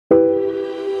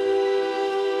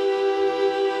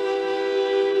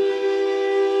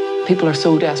People are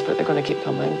so desperate, they're going to keep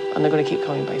coming, and they're going to keep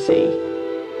coming by sea.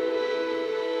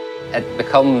 It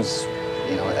becomes,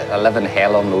 a living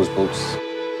hell on those boats.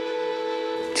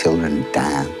 Children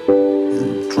dying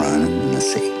and drowning in the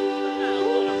sea.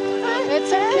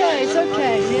 It's okay, it's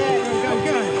okay. Yeah,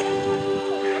 go.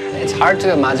 It's hard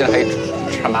to imagine how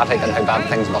traumatic and how bad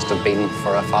things must have been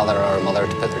for a father or a mother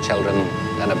to put their children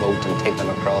in a boat and take them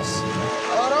across.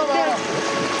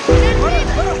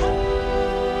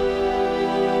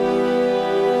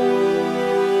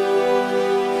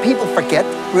 People forget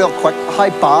real quick how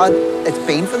bad it's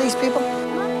been for these people.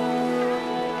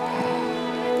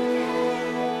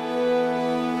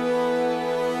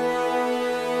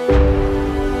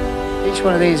 Each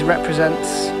one of these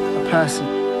represents a person.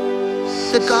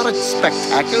 They got it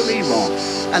spectacularly wrong.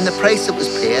 And the price that was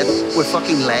paid were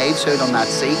fucking lives out on that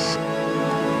sea.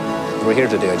 We're here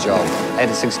to do a job.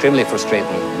 It's extremely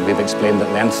frustrating. We've explained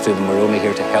at length to them we're only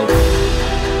here to help.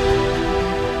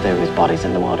 There was bodies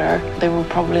in the water. They were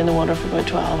probably in the water for about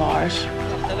 12 hours.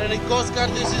 Hellenic Coast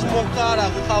Guard, this is Moncada.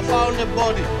 We have found a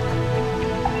body.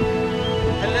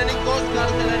 Hellenic Coast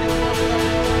Guard, Hellenic